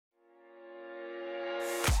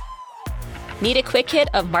Need a quick hit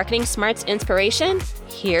of Marketing Smarts inspiration?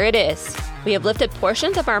 Here it is. We have lifted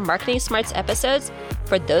portions of our Marketing Smarts episodes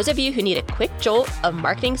for those of you who need a quick jolt of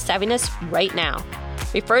marketing savviness right now.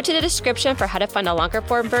 Refer to the description for how to find a longer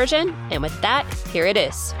form version. And with that, here it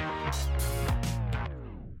is.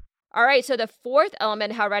 All right, so the fourth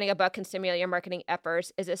element how writing a book can stimulate your marketing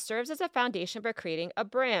efforts is it serves as a foundation for creating a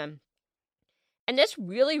brand. And this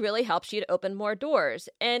really, really helps you to open more doors.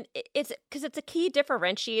 And it's because it's a key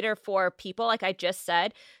differentiator for people, like I just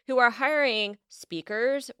said, who are hiring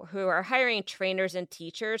speakers, who are hiring trainers and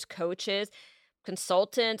teachers, coaches,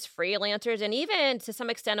 consultants, freelancers, and even to some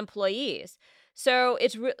extent employees. So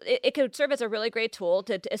it could serve as a really great tool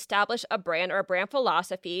to establish a brand or a brand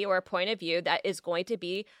philosophy or a point of view that is going to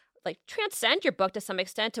be like transcend your book to some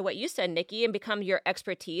extent to what you said, Nikki, and become your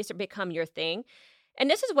expertise or become your thing. And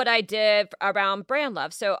this is what I did around brand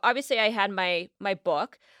love. So obviously I had my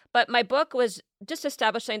book, but my book was just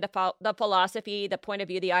establishing the philosophy, the point of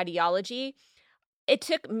view, the ideology. It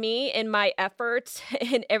took me in my efforts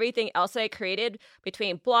and everything else I created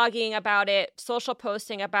between blogging about it, social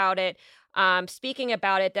posting about it, speaking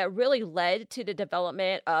about it, that really led to the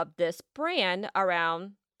development of this brand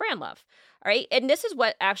around brand love. All right. And this is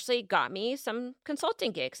what actually got me some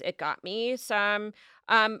consulting gigs. It got me some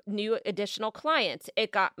new additional clients.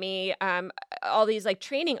 It got me all these like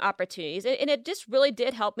training opportunities. And it just really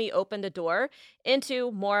did help me open the door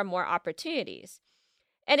into more and more opportunities.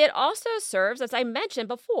 And it also serves, as I mentioned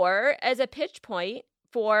before, as a pitch point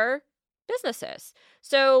for businesses.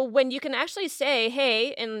 So when you can actually say,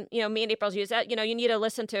 hey, and me and April's use that, you need to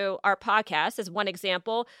listen to our podcast as one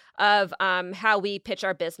example of how we pitch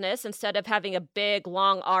our business. Instead of having a big,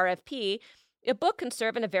 long RFP, a book can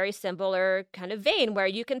serve in a very similar kind of vein where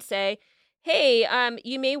you can say, hey,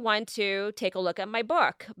 you may want to take a look at my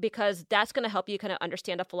book because that's going to help you kind of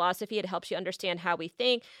understand the philosophy. It helps you understand how we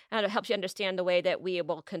think, and it helps you understand the way that we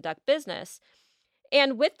will conduct business.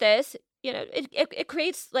 And with this, it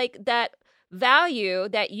creates like that value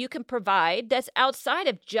that you can provide that's outside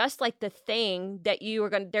of just like the thing that they're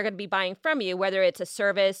going to be buying from you, whether it's a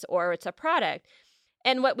service or it's a product.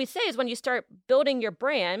 And what we say is when you start building your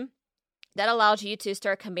brand, that allows you to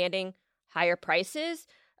start commanding higher prices,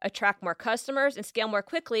 attract more customers, and scale more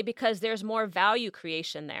quickly because there's more value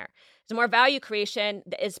creation there. There's more value creation,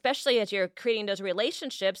 especially as you're creating those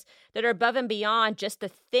relationships that are above and beyond just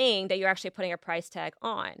the thing that you're actually putting a price tag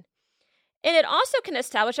on. And it also can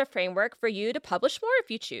establish a framework for you to publish more if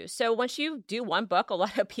you choose. So once you do one book, a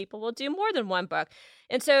lot of people will do more than one book.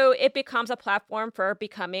 And so it becomes a platform for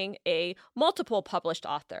becoming a multiple published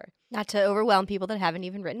author. Not to overwhelm people that haven't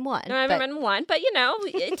even written one. No, I haven't written one, but you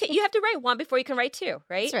have to write one before you can write two,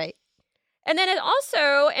 right? That's right. And then it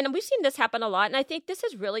also, and we've seen this happen a lot, and I think this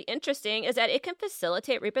is really interesting, is that it can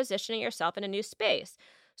facilitate repositioning yourself in a new space.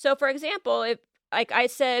 So for example, if like I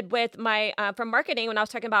said with my, from marketing, when I was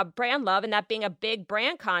talking about brand love and that being a big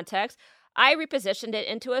brand context, I repositioned it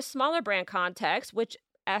into a smaller brand context, which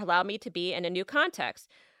allowed me to be in a new context.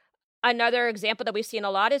 Another example that we've seen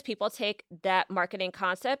a lot is people take that marketing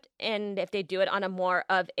concept, and if they do it on a more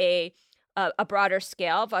of a broader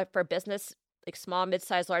scale for business, like small,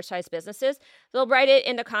 mid-sized, large-sized businesses, they'll write it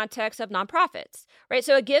in the context of nonprofits, right?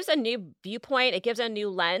 So it gives a new viewpoint, it gives a new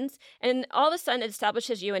lens, and all of a sudden it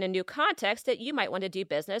establishes you in a new context that you might want to do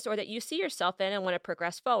business or that you see yourself in and want to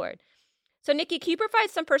progress forward. So Nikki, can you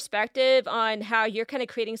provide some perspective on how you're kind of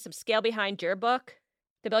creating some scale behind your book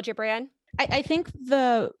to build your brand? I think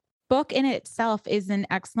the book in itself is an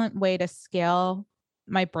excellent way to scale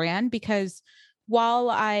my brand because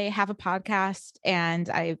while I have a podcast and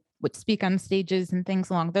I would speak on stages and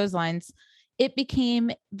things along those lines, it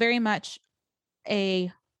became very much oh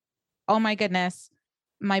my goodness,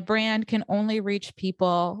 my brand can only reach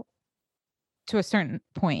people to a certain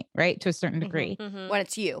point, right? To a certain degree. Mm-hmm. When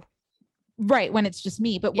it's you. Right. When it's just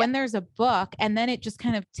me. But when there's a book and then it just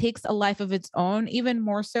kind of takes a life of its own, even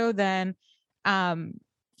more so than,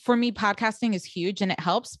 for me, podcasting is huge and it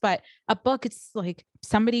helps, but a book, it's like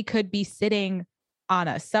somebody could be sitting on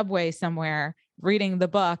a subway somewhere reading the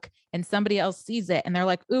book and somebody else sees it and they're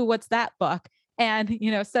like, ooh, what's that book? And,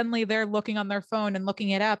 suddenly they're looking on their phone and looking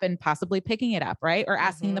it up and possibly picking it up, right? Or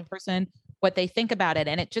asking the person what they think about it.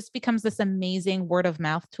 And it just becomes this amazing word of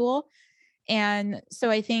mouth tool. And so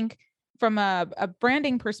I think from a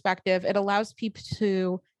branding perspective, it allows people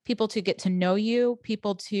to get to know you,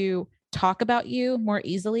 people to talk about you more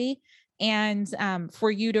easily, and for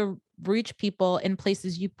you to reach people in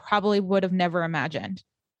places you probably would have never imagined.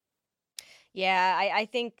 Yeah, I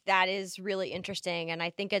think that is really interesting. And I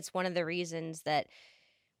think it's one of the reasons that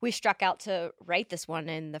we struck out to write this one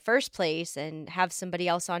in the first place and have somebody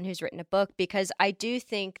else on who's written a book, because I do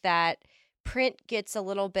think that print gets a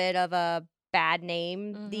little bit of a bad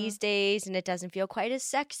name these days, and it doesn't feel quite as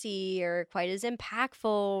sexy or quite as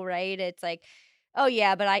impactful, right? It's like, oh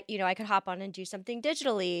yeah, but I could hop on and do something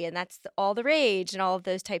digitally, and that's all the rage and all of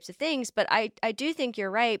those types of things. But I do think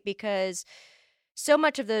you're right, because so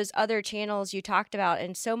much of those other channels you talked about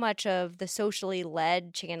and so much of the socially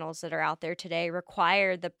led channels that are out there today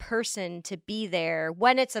require the person to be there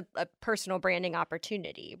when it's a personal branding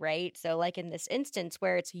opportunity, right? So like in this instance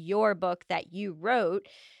where it's your book that you wrote,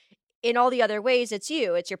 in all the other ways, it's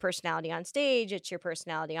you. It's your personality on stage. It's your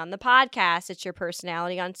personality on the podcast. It's your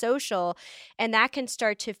personality on social. And that can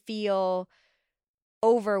start to feel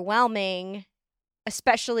overwhelming,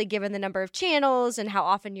 especially given the number of channels and how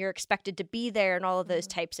often you're expected to be there and all of those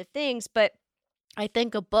types of things. But I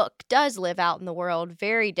think a book does live out in the world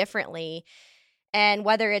very differently. And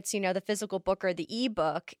whether it's, the physical book or the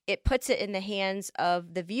ebook, it puts it in the hands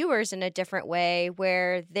of the viewers in a different way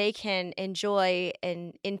where they can enjoy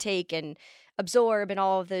and intake and absorb and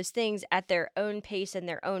all of those things at their own pace and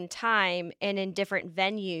their own time, and in different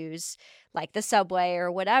venues like the subway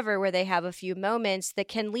or whatever, where they have a few moments that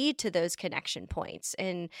can lead to those connection points.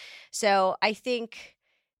 And so I think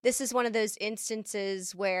this is one of those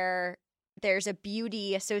instances where there's a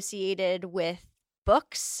beauty associated with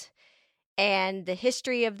books and the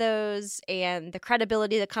history of those and the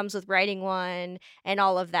credibility that comes with writing one and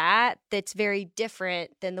all of that, that's very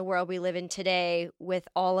different than the world we live in today with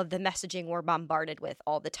all of the messaging we're bombarded with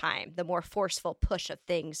all the time, the more forceful push of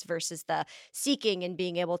things versus the seeking and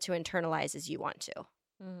being able to internalize as you want to.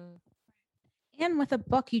 And with a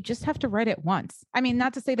book, you just have to write it once. I mean,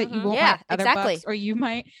 not to say that you won't write other books, or you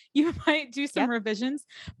might do some revisions,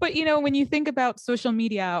 but when you think about social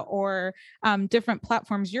media or different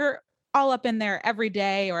platforms, you're all up in there every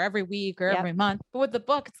day or every week or every month. But with the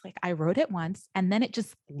book, it's like, I wrote it once and then it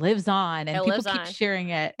just lives on and people keep sharing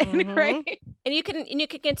it. Right? And you can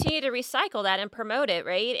continue to recycle that and promote it,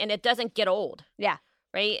 right? And it doesn't get old. Yeah.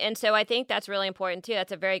 Right. And so I think that's really important too.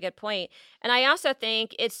 That's a very good point. And I also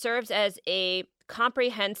think it serves as a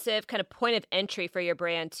comprehensive kind of point of entry for your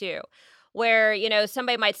brand too, where,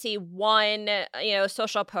 somebody might see one,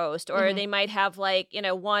 social post, or they might have like,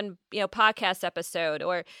 one, podcast episode,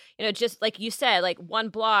 or, just like you said, like one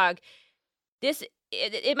blog.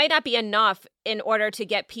 It might not be enough in order to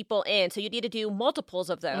get people in. So you need to do multiples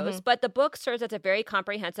of those. But the book serves as a very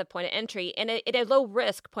comprehensive point of entry, and it a low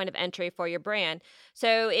risk point of entry for your brand.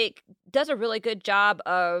 So it does a really good job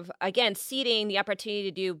of, again, seeding the opportunity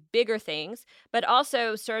to do bigger things, but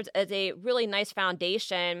also serves as a really nice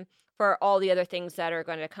foundation for all the other things that are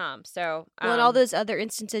going to come. So, in all those other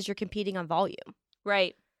instances, you're competing on volume.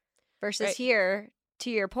 Right. Versus here, to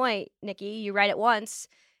your point, Nikki, you write it once,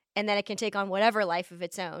 and then it can take on whatever life of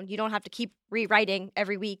its own. You don't have to keep rewriting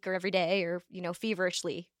every week or every day or,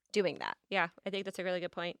 feverishly doing that. Yeah, I think that's a really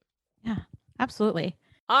good point. Yeah, absolutely.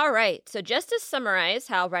 All right. So just to summarize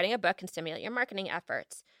how writing a book can stimulate your marketing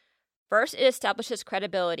efforts. First, it establishes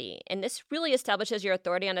credibility. And this really establishes your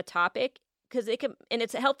authority on a topic, because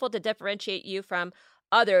it's helpful to differentiate you from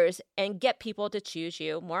others and get people to choose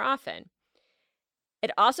you more often.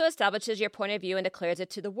 It also establishes your point of view and declares it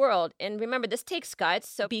to the world. And remember, this takes guts,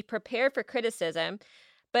 so be prepared for criticism,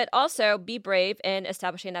 but also be brave in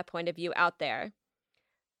establishing that point of view out there.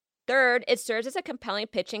 Third, it serves as a compelling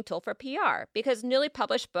pitching tool for PR, because newly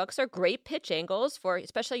published books are great pitch angles for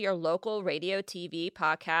especially your local radio, TV,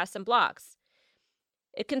 podcasts, and blogs.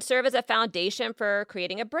 It can serve as a foundation for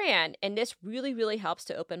creating a brand, and this really, really helps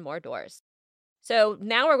to open more doors. So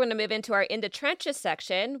now we're going to move into our In the Trenches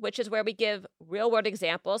section, which is where we give real-world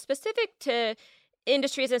examples specific to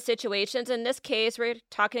industries and situations. In this case, we're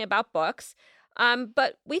talking about books,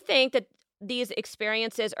 but we think that these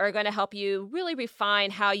experiences are going to help you really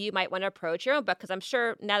refine how you might want to approach your own book, because I'm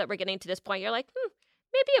sure now that we're getting to this point, you're like,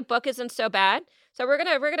 maybe a book isn't so bad. So we're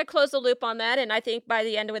gonna close the loop on that, and I think by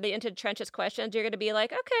the end of the Into the Trenches questions, you're gonna be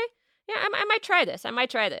like, okay, yeah, I might try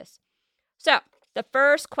this. So the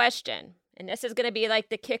first question, and this is gonna be like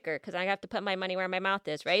the kicker, because I have to put my money where my mouth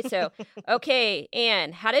is, right? So, okay,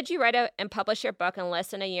 Anne, how did you write and publish your book in less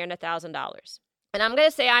than a year and $1,000? And I'm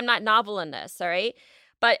gonna say I'm not novel in this, all right?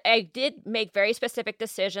 But I did make very specific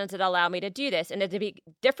decisions that allow me to do this, and it'd be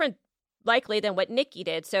different likely than what Nikki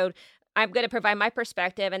did. So I'm going to provide my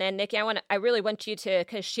perspective, and then Nikki, I really want you to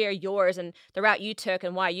kind of share yours and the route you took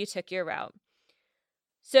and why you took your route.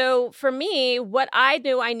 So for me, what I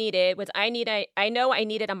knew I needed was I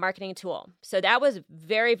needed a marketing tool. So that was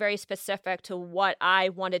very, very specific to what I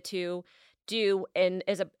wanted to do in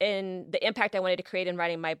the impact I wanted to create in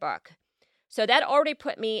writing my book. So that already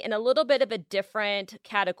put me in a little bit of a different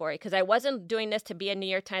category, because I wasn't doing this to be a New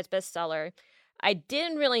York Times bestseller. I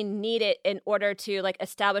didn't really need it in order to like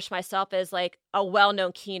establish myself as like a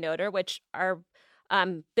well-known keynoter, which our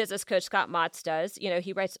business coach Scott Motz does. You know,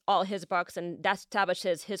 he writes all his books, and that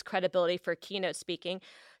establishes his credibility for keynote speaking.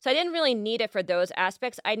 So I didn't really need it for those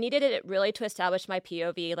aspects. I needed it really to establish my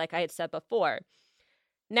POV, like I had said before.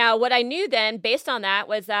 Now, what I knew then, based on that,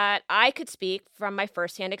 was that I could speak from my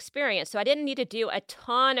firsthand experience. So I didn't need to do a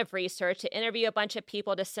ton of research to interview a bunch of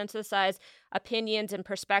people to synthesize opinions and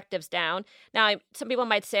perspectives down. Now, some people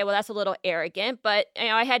might say, well, that's a little arrogant, but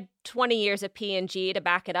I had 20 years of P&G to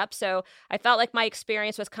back it up. So I felt like my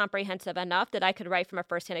experience was comprehensive enough that I could write from a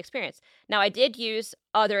firsthand experience. Now, I did use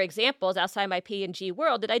other examples outside my P&G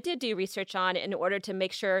world that I did do research on in order to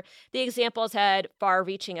make sure the examples had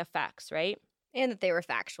far-reaching effects, right? And that they were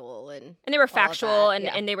factual and they were factual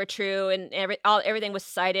that, and they were true and everything was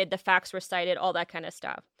cited. The facts were cited, all that kind of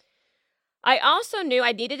stuff. I also knew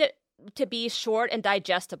I needed it to be short and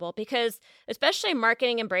digestible because especially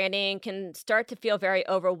marketing and branding can start to feel very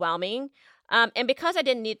overwhelming. And because I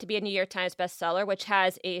didn't need to be a New York Times bestseller, which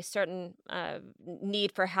has a certain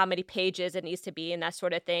need for how many pages it needs to be and that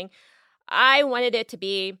sort of thing, I wanted it to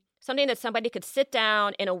be something that somebody could sit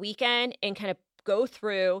down in a weekend and kind of go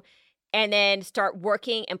through and then start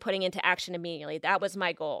working and putting into action immediately. That was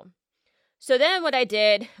my goal. So then what I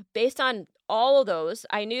did, based on all of those,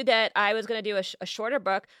 I knew that I was going to do a shorter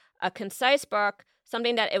book, a concise book,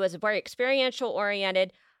 something that it was very experiential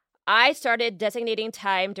oriented. I started designating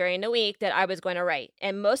time during the week that I was going to write.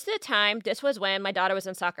 And most of the time, this was when my daughter was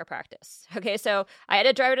in soccer practice. Okay, so I had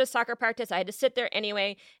to drive her to soccer practice. I had to sit there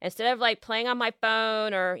anyway. Instead of like playing on my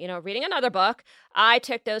phone or, reading another book, I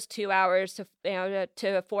took those 2 hours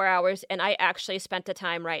to 4 hours, and I actually spent the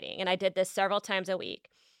time writing. And I did this several times a week.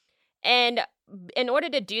 And in order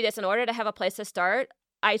to do this, in order to have a place to start,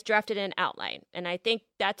 I drafted an outline. And I think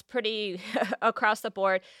that's pretty across the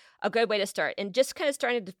board a good way to start. And just kind of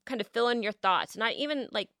starting to kind of fill in your thoughts, not even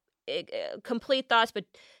like complete thoughts, but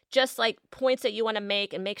just like points that you want to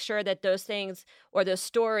make and make sure that those things or those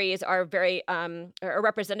stories are very are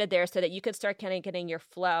represented there so that you can start kind of getting your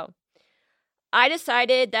flow. I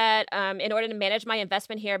decided that in order to manage my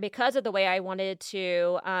investment here, because of the way I wanted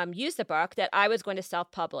to use the book, that I was going to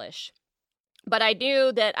self-publish. But I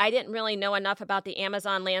knew that I didn't really know enough about the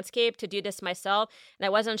Amazon landscape to do this myself, and I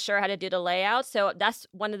wasn't sure how to do the layout. So that's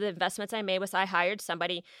one of the investments I made was I hired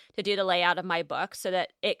somebody to do the layout of my book so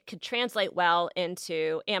that it could translate well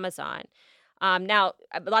into Amazon. Now,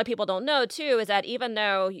 a lot of people don't know, too, is that even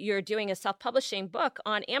though you're doing a self-publishing book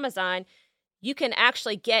on Amazon, you can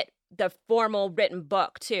actually get the formal written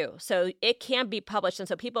book, too. So it can be published, and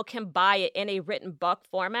so people can buy it in a written book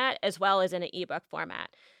format as well as in an ebook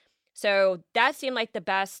format. So that seemed like the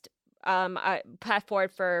best path forward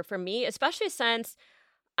for me, especially since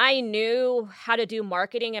I knew how to do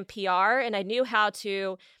marketing and PR, and I knew how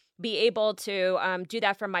to be able to do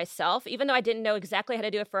that for myself. Even though I didn't know exactly how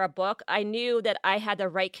to do it for a book, I knew that I had the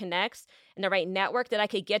right connects and the right network that I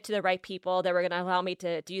could get to the right people that were going to allow me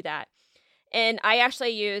to do that. And I actually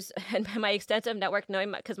use my extensive network,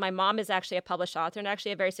 knowing because my mom is actually a published author and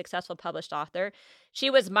actually a very successful published author. She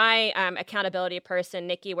was my accountability person,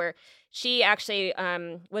 Nikki, where she actually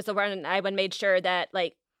was the one I made sure that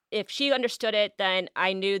like if she understood it, then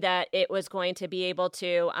I knew that it was going to be able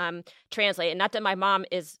to translate. And not that my mom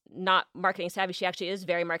is not marketing savvy. She actually is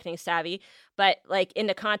very marketing savvy. But like in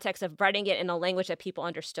the context of writing it in a language that people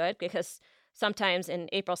understood, because sometimes, and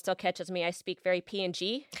April still catches me, I speak very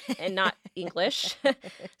P&G and not English.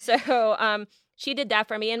 So she did that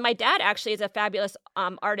for me. And my dad actually is a fabulous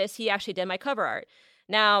artist. He actually did my cover art.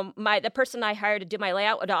 Now, the person I hired to do my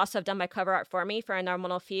layout would also have done my cover art for me for a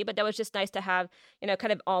nominal fee, but that was just nice to have,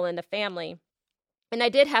 kind of all in the family. And I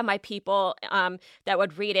did have my people that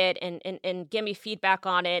would read it and give me feedback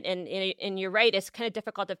on it. And you're right, it's kind of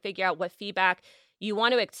difficult to figure out what feedback you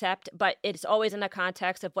want to accept, but it's always in the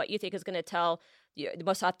context of what you think is going to tell the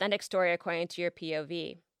most authentic story according to your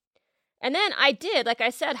POV. And then I did, like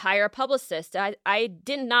I said, hire a publicist. I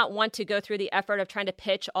did not want to go through the effort of trying to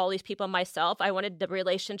pitch all these people myself. I wanted the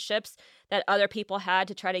relationships that other people had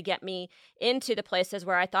to try to get me into the places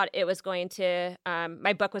where I thought it was going to,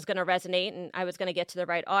 my book was going to resonate and I was going to get to the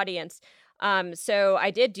right audience. So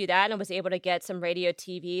I did do that and was able to get some radio,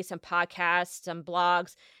 TV, some podcasts, some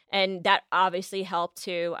blogs, and that obviously helped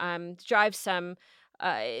to drive some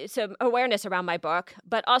awareness around my book,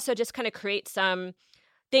 but also just kind of create some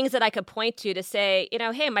things that I could point to say,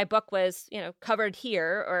 hey, my book was, covered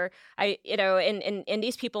here, or and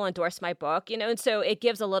these people endorsed my book, and so it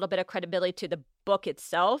gives a little bit of credibility to the book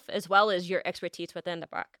itself as well as your expertise within the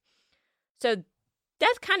book. So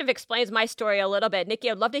that kind of explains my story a little bit. Nikki,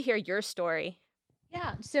 I'd love to hear your story.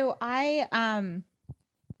 Yeah. So I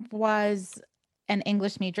was an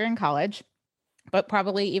English major in college, but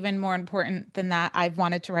probably even more important than that, I've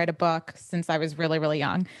wanted to write a book since I was really, really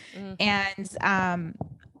young. Mm. And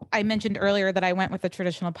I mentioned earlier that I went with a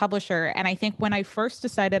traditional publisher. And I think when I first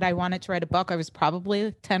decided I wanted to write a book, I was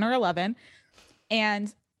probably 10 or 11.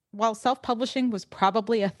 And while self-publishing was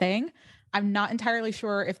probably a thing, I'm not entirely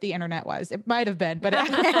sure if the internet was. It might have been, but I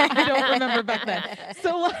don't remember back then.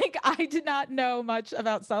 So like, I did not know much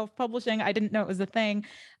about self-publishing. I didn't know it was a thing.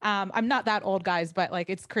 I'm not that old, guys, but like,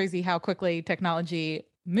 it's crazy how quickly technology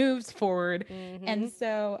moves forward. Mhm. And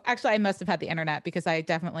so actually I must have had the internet because I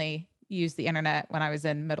definitely used the internet when I was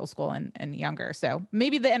in middle school and younger. So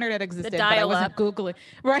maybe the internet existed, but I wasn't Googling.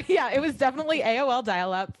 Right. Yeah. It was definitely AOL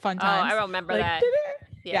dial-up, fun times. Oh, I remember Like, that.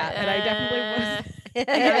 yeah. And I definitely was.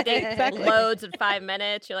 Everything Exactly. loads in 5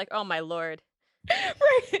 minutes. You're like, oh my Lord.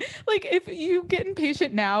 Right. Like if you get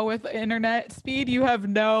impatient now with internet speed, you have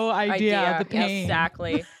no idea the pain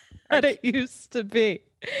Exactly. that it used to be.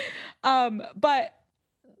 But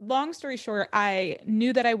long story short, I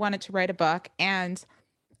knew that I wanted to write a book, and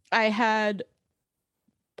I had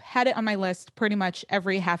it on my list pretty much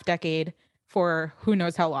every half decade for who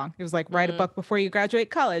knows how long. It was like, write a book before you graduate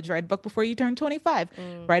college, write a book before you turn 25,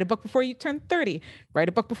 write a book before you turn 30, write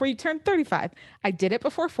a book before you turn 35. I did it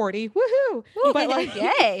before 40. Woohoo. But like,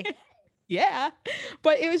 Yay. yeah,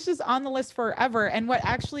 but it was just on the list forever. And what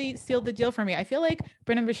actually sealed the deal for me, I feel like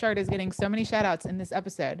Brennan Bouchard is getting so many shout outs in this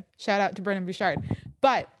episode. Shout out to Brennan Bouchard.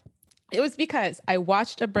 But it was because I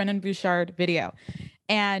watched a Brennan Bouchard video,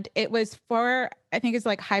 and it was for, I think it's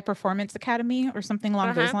like High Performance Academy or something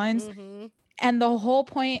along those lines. Mhm. And the whole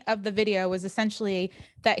point of the video was essentially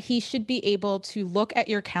that he should be able to look at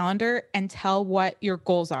your calendar and tell what your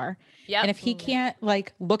goals are. Yep. And if he can't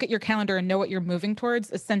like look at your calendar and know what you're moving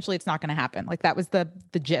towards, essentially it's not going to happen. Like that was the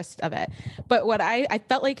gist of it. But what I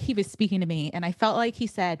felt like he was speaking to me, and I felt like he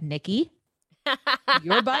said, Nikki,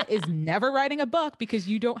 your butt is never writing a book because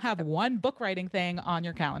you don't have one book writing thing on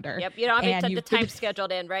your calendar. Yep. You don't have And the time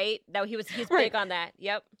scheduled in, right? No, he's Right. big on that.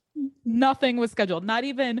 Yep. Nothing was scheduled. Not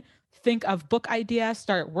even think of book idea,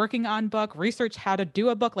 start working on book, research how to do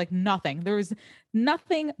a book, like nothing. There was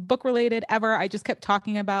nothing book related ever. I just kept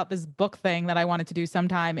talking about this book thing that I wanted to do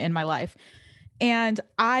sometime in my life. And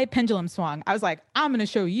I pendulum swung. I was like, I'm going to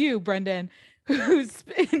show you, Brendan, who's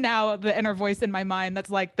now the inner voice in my mind that's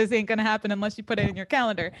like, this ain't going to happen unless you put it in your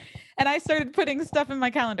calendar. And I started putting stuff in my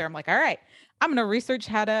calendar. I'm like, all right, I'm going to research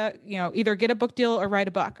how to, either get a book deal or write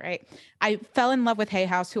a book, right? I fell in love with Hay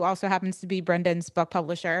House, who also happens to be Brendan's book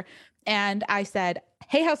publisher. And I said,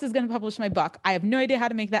 Hay House is going to publish my book. I have no idea how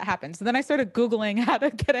to make that happen. So then I started Googling how to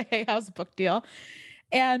get a Hay House book deal.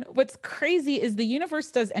 And what's crazy is the universe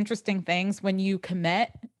does interesting things when you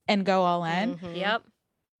commit and go all in. Mhm. Yep.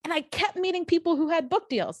 And I kept meeting people who had book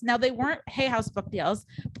deals. Now, they weren't Hay House book deals,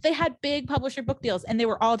 but they had big publisher book deals. And they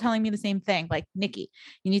were all telling me the same thing. Like, Nikki,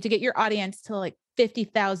 you need to get your audience to like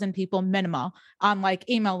 50,000 people minimal on like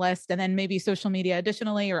email list, and then maybe social media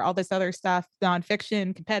additionally, or all this other stuff,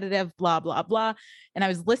 nonfiction, competitive, blah, blah, blah. And I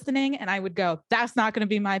was listening and I would go, that's not going to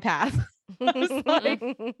be my path. I was like,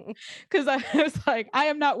 because I was like, I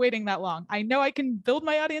am not waiting that long. I know I can build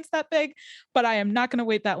my audience that big, but I am not going to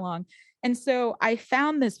wait that long. And so I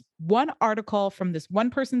found this one article from this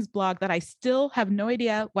one person's blog that I still have no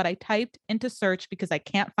idea what I typed into search because I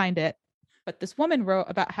can't find it. But this woman wrote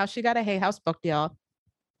about how she got a Hay House book deal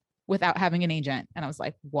without having an agent. And I was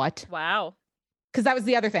like, what? Wow. Because that was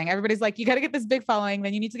the other thing. Everybody's like, you got to get this big following.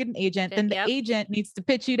 Then you need to get an agent. Then the Yep. agent needs to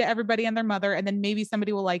pitch you to everybody and their mother. And then maybe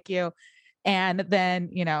somebody will like you. And then,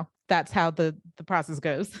 that's how the process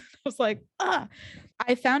goes. I was like,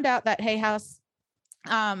 I found out that Hay House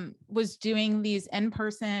was doing these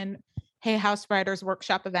in-person Hay House Writers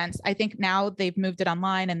Workshop events. I think now they've moved it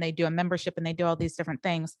online and they do a membership and they do all these different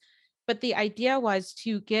things. But the idea was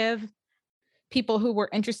to give people who were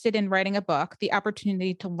interested in writing a book the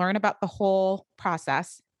opportunity to learn about the whole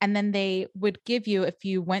process. And then they would give you, if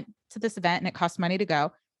you went to this event and it cost money to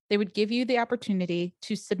go, they would give you the opportunity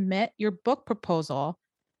to submit your book proposal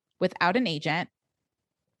without an agent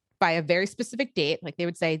by a very specific date. Like they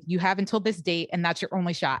would say, you have until this date and that's your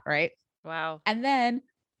only shot, right? Wow. And then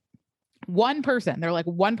one person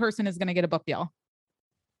is going to get a book deal.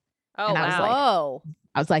 Oh, And I was like, Whoa.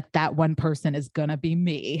 I was like, that one person is going to be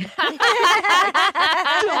me. Done.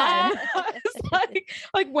 It's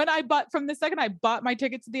like when I bought, from the second I bought my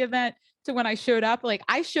ticket to the event to when I showed up, like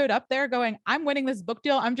I showed up there going, I'm winning this book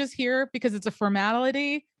deal. I'm just here because it's a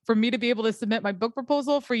formality for me to be able to submit my book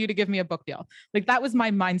proposal for you to give me a book deal. Like that was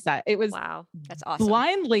my mindset. It was Wow. That's awesome.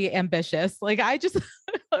 blindly ambitious. Like I just,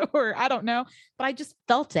 or I don't know, but I just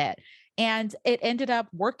felt it. And it ended up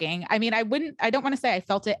working. I mean, I don't want to say I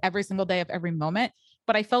felt it every single day of every moment,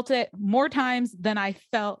 but I felt it more times than I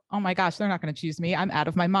felt, oh my gosh, they're not going to choose me. I'm out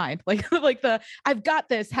of my mind. Like I've got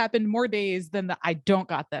this happened more days than the I don't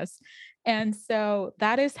got this. And so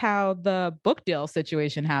that is how the book deal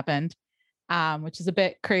situation happened, which is a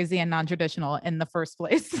bit crazy and non-traditional in the first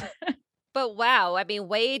place. But wow, I mean,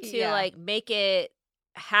 way to like make it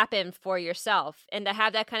happen for yourself and to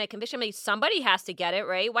have that kind of conviction. I mean, somebody has to get it,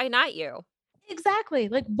 right? Why not you? Exactly.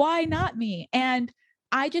 Like, why not me? And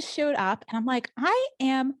I just showed up and I'm like, I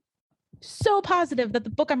am so positive that the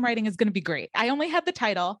book I'm writing is going to be great. I only had the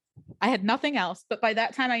title. I had nothing else. But by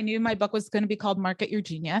that time, I knew my book was going to be called Market Your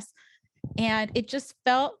Genius. And it just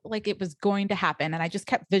felt like it was going to happen. And I just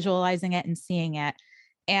kept visualizing it and seeing it.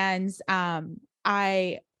 And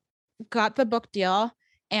I got the book deal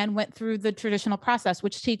and went through the traditional process,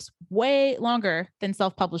 which takes way longer than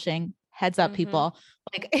self-publishing. Heads up, people.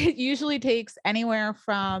 Like it usually takes anywhere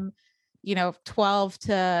from 12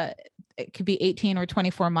 to it could be 18 or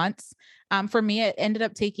 24 months. For me, it ended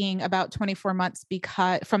up taking about 24 months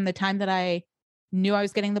because from the time that I knew I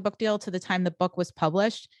was getting the book deal to the time the book was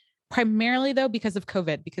published, primarily though, because of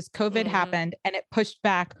COVID, because COVID happened and it pushed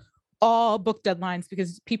back all book deadlines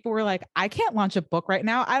because people were like, I can't launch a book right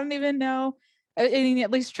now. I don't even know. I mean,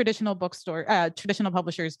 at least traditional traditional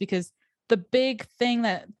publishers, because the big thing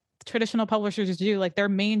that traditional publishers do, like their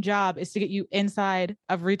main job is to get you inside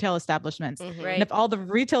of retail establishments. Right. And if all the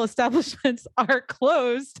retail establishments are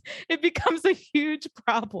closed, it becomes a huge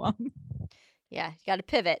problem. Yeah, you got to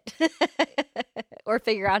pivot or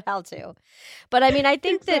figure out how to. But I mean, I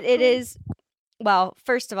think that it is, well,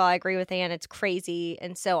 first of all, I agree with Anne. It's crazy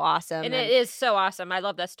and so awesome. And it is so awesome. I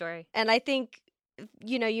love that story. And I think,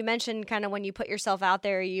 you mentioned kind of when you put yourself out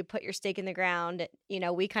there, you put your stake in the ground.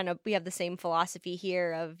 We have the same philosophy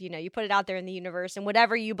here of, you put it out there in the universe and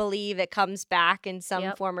whatever you believe, it comes back in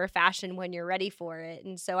some form or fashion when you're ready for it.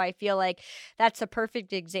 And so I feel like that's a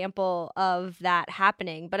perfect example of that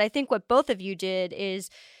happening. But I think what both of you did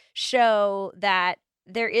is show that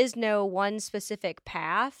there is no one specific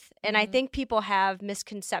path. And I think people have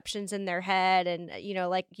misconceptions in their head. And,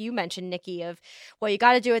 like you mentioned, Nikki, of, well, you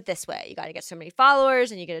got to do it this way. You got to get so many followers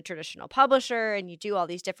and you get a traditional publisher and you do all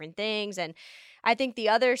these different things. And I think the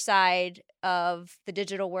other side of the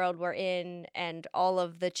digital world we're in and all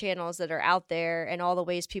of the channels that are out there and all the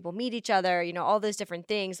ways people meet each other, all those different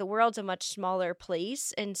things, the world's a much smaller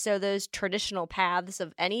place. And so those traditional paths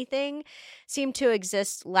of anything seem to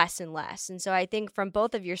exist less and less. And so I think from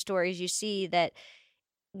both of your stories, you see that,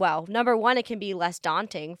 well, number one, it can be less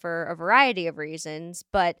daunting for a variety of reasons.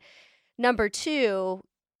 But number two,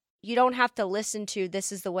 you don't have to listen to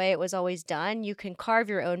this is the way it was always done. You can carve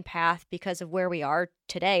your own path because of where we are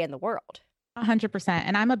today in the world. 100%.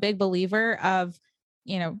 And I'm a big believer of,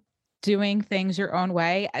 doing things your own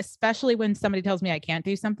way, especially when somebody tells me I can't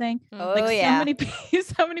do something. Oh, yeah.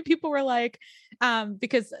 So many people were like,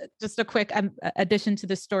 because just a quick addition to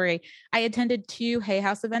the story, I attended 2 Hay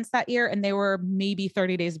House events that year and they were maybe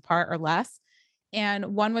 30 days apart or less.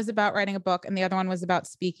 And one was about writing a book and the other one was about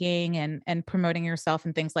speaking and promoting yourself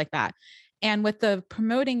and things like that. And with the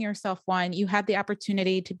promoting yourself one, you had the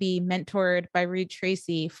opportunity to be mentored by Reed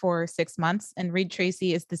Tracy for 6 months. And Reed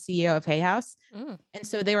Tracy is the CEO of Hay House. And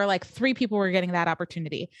so they were like 3 people were getting that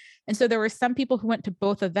opportunity. And so there were some people who went to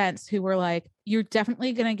both events who were like, you're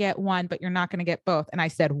definitely going to get one, but you're not going to get both. And I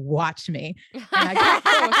said, watch me. And I got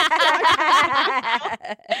both.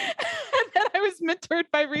 And then I was mentored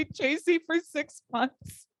by Reed Tracy for 6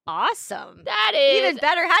 months. Awesome. That is even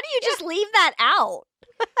better. How do you just leave that out?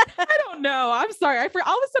 I don't know. I'm sorry. All of a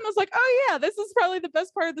sudden I was like, oh yeah, this is probably the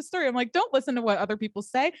best part of the story. I'm like, don't listen to what other people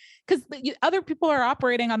say because other people are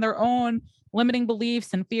operating on their own limiting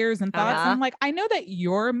beliefs and fears and thoughts. And I'm like, I know that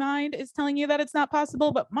your mind is telling you that it's not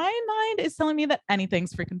possible, but my mind is telling me that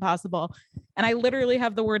anything's freaking possible. And I literally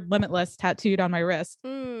have the word limitless tattooed on my wrist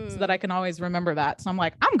so that I can always remember that. So I'm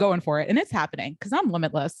like, I'm going for it and it's happening because I'm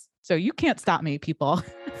limitless. So you can't stop me, people.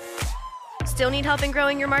 Still need help in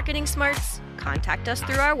growing your marketing smarts? Contact us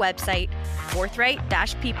through our website,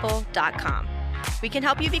 forthright-people.com. We can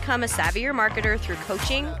help you become a savvier marketer through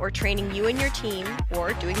coaching or training you and your team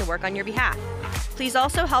or doing the work on your behalf. Please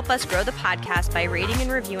also help us grow the podcast by rating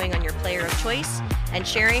and reviewing on your player of choice and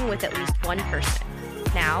sharing with at least one person.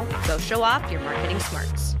 Now, go show off your marketing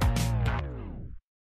smarts.